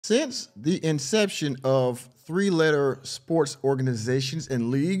Since the inception of three-letter sports organizations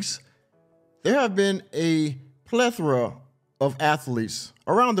and leagues, there have been a plethora of athletes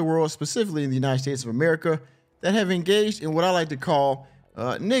around the world, specifically in the United States of America, that have engaged in what I like to call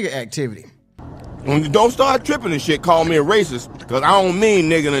nigger activity. When you don't start tripping and shit, call me a racist, because I don't mean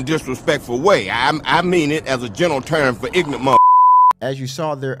nigga in a disrespectful way. I mean it as a general term for ignorant mother. As you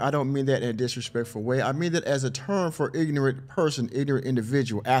saw there, I don't mean that in a disrespectful way. I mean that as a term for ignorant person, ignorant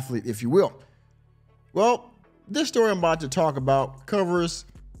individual, athlete, if you will. Well, this story I'm about to talk about covers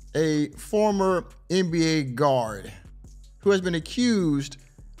a former NBA guard who has been accused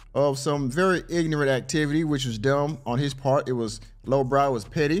of some very ignorant activity, which was dumb on his part. It was lowbrow, it was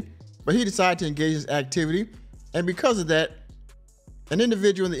petty, but he decided to engage in this activity. And because of that, an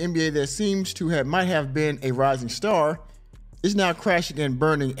individual in the NBA that seems to might have been a rising star is now crashing and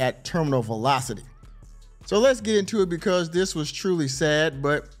burning at terminal velocity. So let's get into it, because this was truly sad,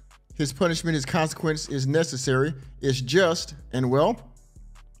 but his punishment, his consequence is necessary, it's just, and well,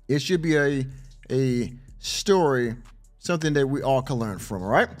 it should be a story, something that we all can learn from, all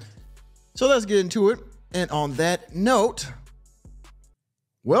right? So let's get into it. And on that note,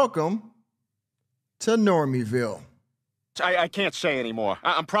 welcome to Normieville. I can't say anymore.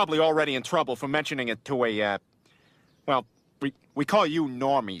 I'm probably already in trouble for mentioning it to a, well, we call you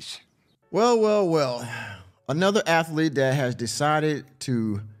normies. Well. Another athlete that has decided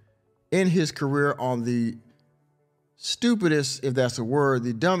to end his career on the stupidest, if that's a word,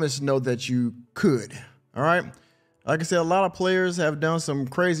 the dumbest note that you could, all right? Like I said, a lot of players have done some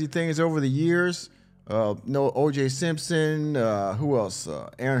crazy things over the years. O.J. Simpson, who else?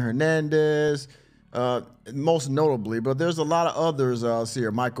 Aaron Hernandez, most notably. But there's a lot of others. See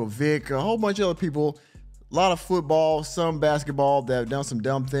here, Michael Vick, a whole bunch of other people. A lot of football, some basketball that have done some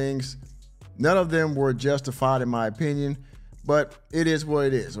dumb things. None of them were justified, in my opinion. But it is what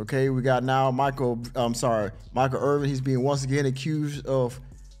it is, okay? We got now Michael Irvin. He's being once again accused of,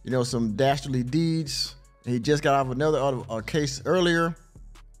 some dastardly deeds. He just got out of another case earlier.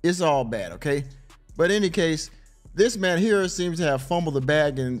 It's all bad, okay? But in any case, this man here seems to have fumbled the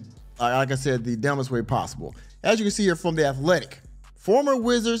bag in, like I said, the dumbest way possible. As you can see here from The Athletic, former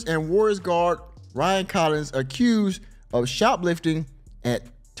Wizards and Warriors guard Ryan Collins accused of shoplifting at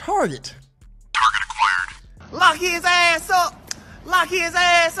Target. Target acquired. Lock his ass up. Lock his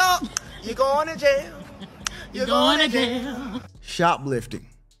ass up. You're going to jail. You're going to jail. Shoplifting.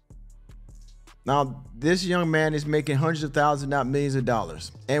 Now, this young man is making hundreds of thousands, not millions of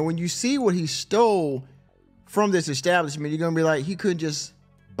dollars. And when you see what he stole from this establishment, you're going to be like, he couldn't just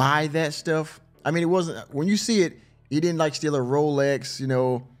buy that stuff. I mean, it wasn't, when you see it, he didn't like steal a Rolex,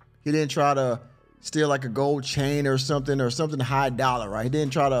 he didn't try to steal like a gold chain or something high dollar, right? He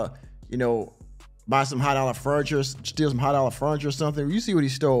didn't try to, buy some high dollar furniture, steal some high dollar furniture or something. When you see what he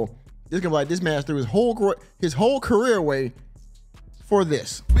stole, it's gonna be like, this man threw his whole career away for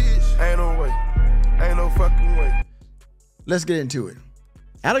this. Bitch, ain't no way. Ain't no fucking way. Let's get into it.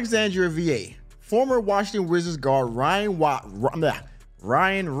 Alexandria, VA. Former Washington Wizards guard Ryan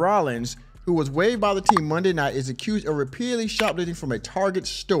Rollins, who was waived by the team Monday night, is accused of repeatedly shoplifting from a Target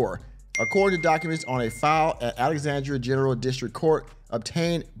store, according to documents on a file at Alexandria General District Court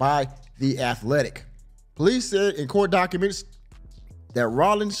obtained by The Athletic. Police said in court documents that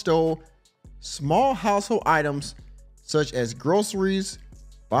Rollins stole small household items such as groceries,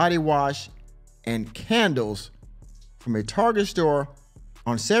 body wash, and candles from a Target store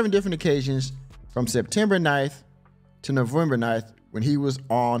on 7 different occasions from September 9th to November 9th when he was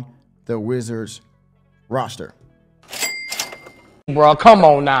on the Wizards roster. Bro, come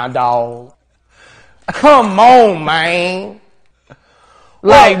on now, dog. Come on, man.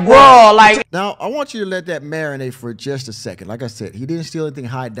 Now, I want you to let that marinate for just a second. Like I said, he didn't steal anything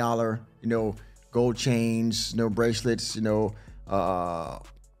high dollar, gold chains, no bracelets, a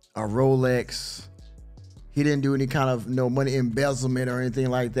Rolex. He didn't do any kind of money embezzlement or anything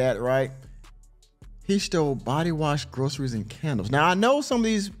like that, right? He stole body wash, groceries, and candles. Now, I know some of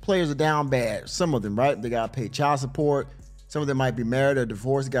these players are down bad. Some of them, right? They got to pay child support. Some of them might be married or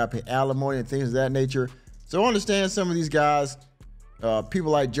divorced. They got to pay alimony and things of that nature. So I understand some of these guys,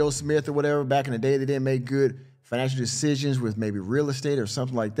 people like Joe Smith or whatever, back in the day, they didn't make good financial decisions with maybe real estate or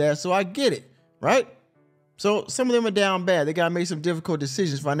something like that. So I get it, right? So some of them are down bad. They got to make some difficult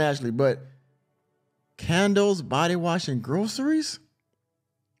decisions financially. But candles, body wash, and groceries?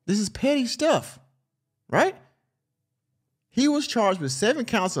 This is petty stuff, right? He was charged with 7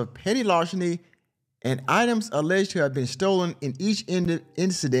 counts of petty larceny and items alleged to have been stolen in each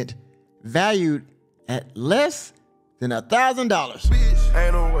incident valued at less than $1,000. Bitch,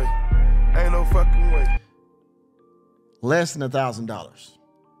 ain't no way. Ain't no fucking way. Less than $1,000.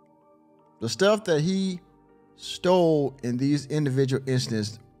 The stuff that he stole in these individual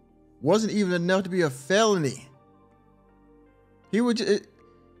instances wasn't even enough to be a felony. He would.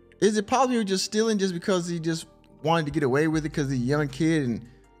 Is it possible he was just stealing just because he just wanted to get away with it because he's a young kid and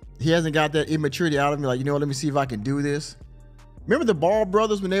he hasn't got that immaturity out of him? Like, you know what? Let me see if I can do this. Remember the Ball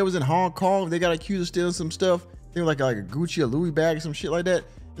brothers when they was in Hong Kong? They got accused of stealing some stuff. They were like a Gucci or Louis bag or some shit like that.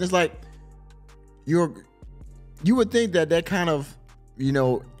 And it's like you would think that that kind of, you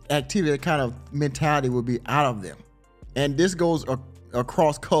know, activity, that kind of mentality would be out of them. And this goes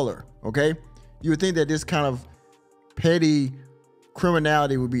across color, okay? You would think that this kind of petty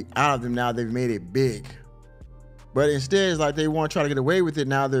criminality would be out of them now they've made it big. But instead, it's like they want to try to get away with it.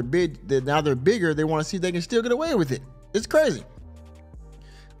 Now they're big. Now they're bigger. They want to see if they can still get away with it. It's crazy.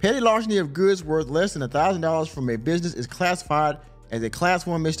 Petty larceny of goods worth less than $1,000 from a business is classified as a Class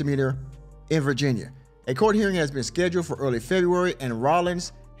 1 misdemeanor in Virginia. A court hearing has been scheduled for early February, and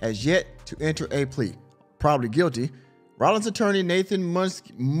Rollins has yet to enter a plea. Probably guilty. Rollins attorney Nathan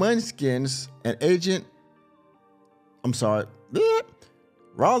Munskins and agent,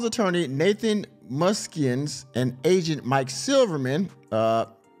 Rollins attorney Nathan Munskins and agent Mike Silverman,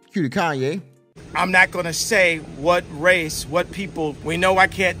 Cutie Kanye. I'm not going to say what race, what people. We know I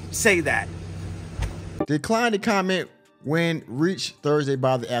can't say that. Declined to comment when reached Thursday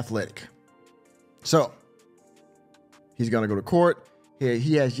by The Athletic. So, he's going to go to court.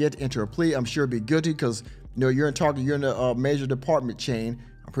 He has yet to enter a plea. I'm sure he'll be guilty because, you know, you're in Target, you're in a major department chain.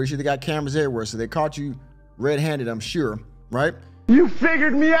 I'm pretty sure they got cameras everywhere, so they caught you red-handed, I'm sure, right? You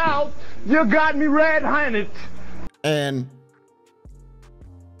figured me out. You got me red-handed. And,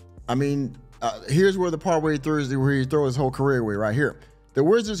 I mean, here's where the part where he throws his whole career away right here. The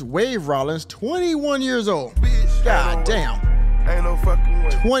Wizards waive Rollins, 21 years old. Bitch, God damn. Ain't no fucking way.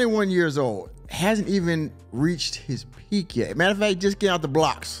 21 years old. Hasn't even reached his peak yet. Matter of fact, just getting out the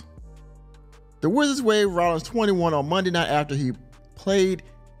blocks. The Wizards waived Rollins 21 on Monday night after he played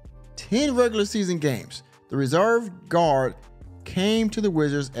 10 regular season games. The reserve guard came to the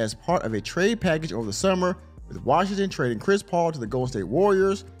Wizards as part of a trade package over the summer, with Washington trading Chris Paul to the Golden State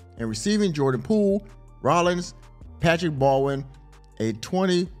Warriors and receiving Jordan Poole, Rollins, Patrick Baldwin, a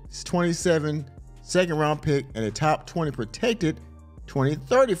 2027 second round pick, and a top 20 protected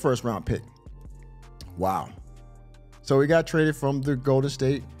 2030 first round pick. Wow. So he got traded from the Golden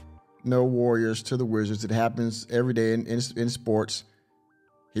State Warriors to the Wizards. It happens every day in sports.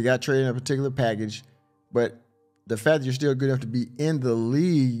 He got traded in a particular package, but the fact that you're still good enough to be in the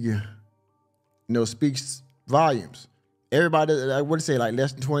league, you know, speaks volumes. Everybody, I would say like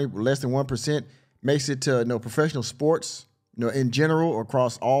less than 1% makes it to, you know, professional sports, you know, in general,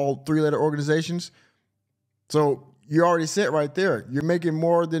 across all three-letter organizations. So you're already set right there. You're making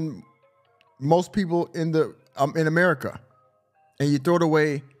more than most people in America, and you throw it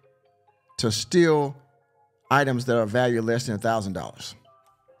away to steal items that are valued less than $1,000.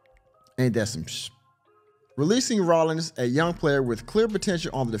 Ain't that some Releasing Rollins, a young player with clear potential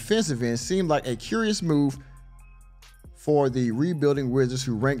on the defensive end, seemed like a curious move for the rebuilding Wizards,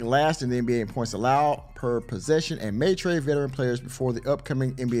 who ranked last in the NBA in points allowed per possession and may trade veteran players before the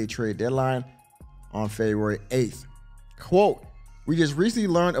upcoming NBA trade deadline on February 8th. Quote, "We just recently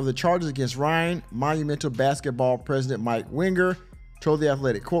learned of the charges against Ryan," Monumental Basketball president Mike Winger told The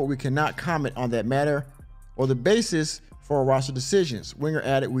Athletic. Quote, "We cannot comment on that matter or the basis for our roster decisions." Winger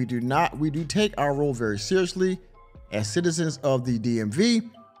added, we do take our role very seriously as citizens of the DMV,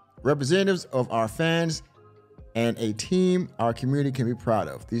 representatives of our fans, and a team our community can be proud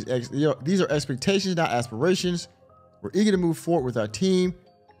of. These are expectations, not aspirations. We're eager to move forward with our team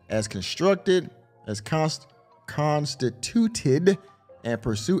as constituted, and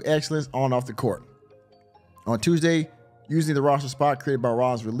pursue excellence on and off the court. On Tuesday, using the roster spot created by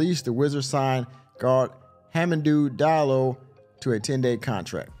Rollins' release, the Wizards signed guard Hamidou Diallo to a 10-day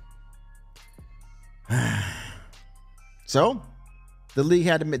contract. So, the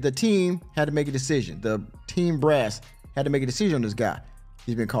team had to make a decision. The team brass had to make a decision on this guy.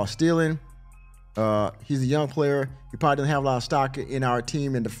 He's been caught stealing. He's a young player. He probably doesn't have a lot of stock in our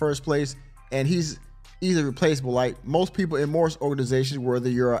team in the first place, and he's easily replaceable. Like most people in most organizations, whether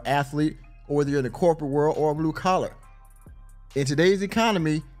you're an athlete or whether you're in the corporate world or blue collar. In today's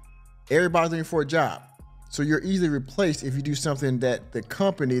economy, everybody's looking for a job. So you're easily replaced if you do something that the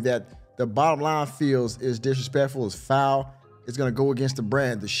company, that the bottom line feels is disrespectful, is foul, it's gonna go against the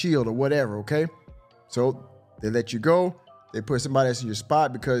brand, the shield, or whatever, okay? So they let you go, they put somebody else in your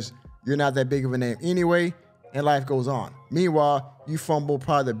spot because you're not that big of a name anyway, and life goes on. Meanwhile, you fumble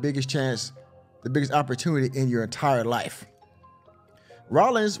probably the biggest opportunity in your entire life.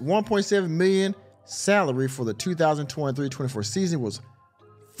 Rollins' $1.7 million salary for the 2023-24 season was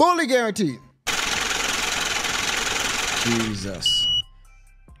Fully guaranteed. Jesus.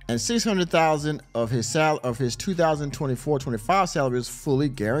 And $600,000 of his 2024-25 salary is fully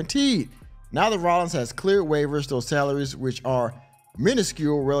guaranteed. Now that Rollins has cleared waivers, those salaries, which are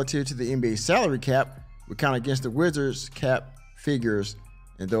minuscule relative to the NBA salary cap, would count against the Wizards' cap figures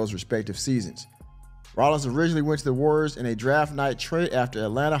in those respective seasons. Rollins originally went to the Warriors in a draft night trade after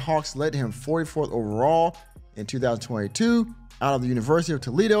Atlanta Hawks led him 44th overall in 2022. Out of the University of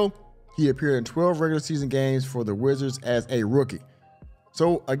Toledo, he appeared in 12 regular season games for the Wizards as a rookie.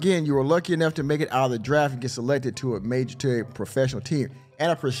 So again, you were lucky enough to make it out of the draft and get selected to a professional team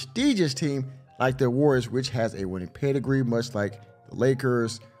and a prestigious team like the Warriors, which has a winning pedigree, much like the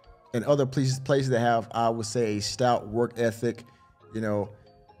Lakers and other places that have, I would say, a stout work ethic. You know,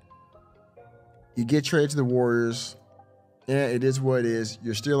 you get traded to the Warriors, and it is what it is.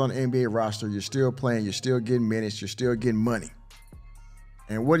 You're still on the NBA roster. You're still playing. You're still getting minutes. You're still getting money.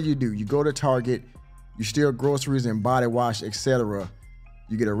 And what do? You go to Target. You steal groceries and body wash, etc.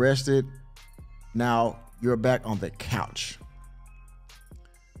 You get arrested. Now you're back on the couch.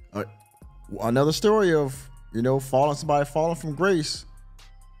 Another story of, somebody falling from grace,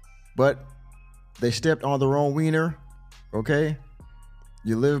 but they stepped on their own wiener. Okay.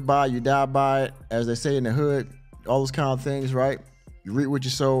 You live by, you die by it, as they say in the hood, all those kind of things, right? You reap what you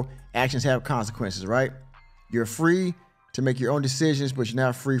sow, actions have consequences, right? You're free to make your own decisions, but you're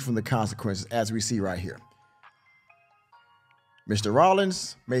not free from the consequences, as we see right here. Mr.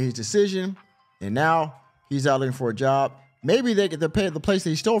 Rollins made his decision, and now he's out looking for a job. Maybe they could pay the place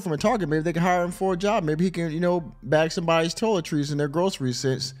that he stole from a Target. Maybe they can hire him for a job. Maybe he can, bag somebody's toiletries and their groceries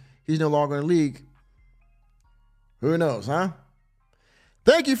since he's no longer in the league. Who knows, huh?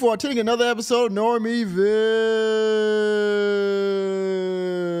 Thank you for attending another episode of Normieville.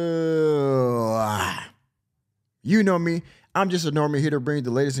 You know me. I'm just a normie here to bring you the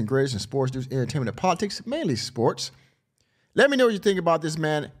latest and greatest in sports news, entertainment, and politics, mainly sports. Let me know what you think about this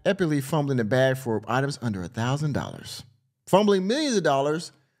man epically fumbling the bag for items under $1,000. Fumbling millions of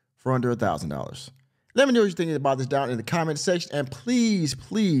dollars for under $1,000. Let me know what you're thinking about this down in the comment section. And please,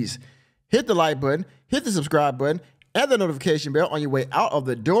 please hit the like button, hit the subscribe button, and the notification bell on your way out of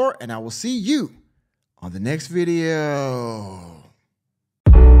the door. And I will see you on the next video.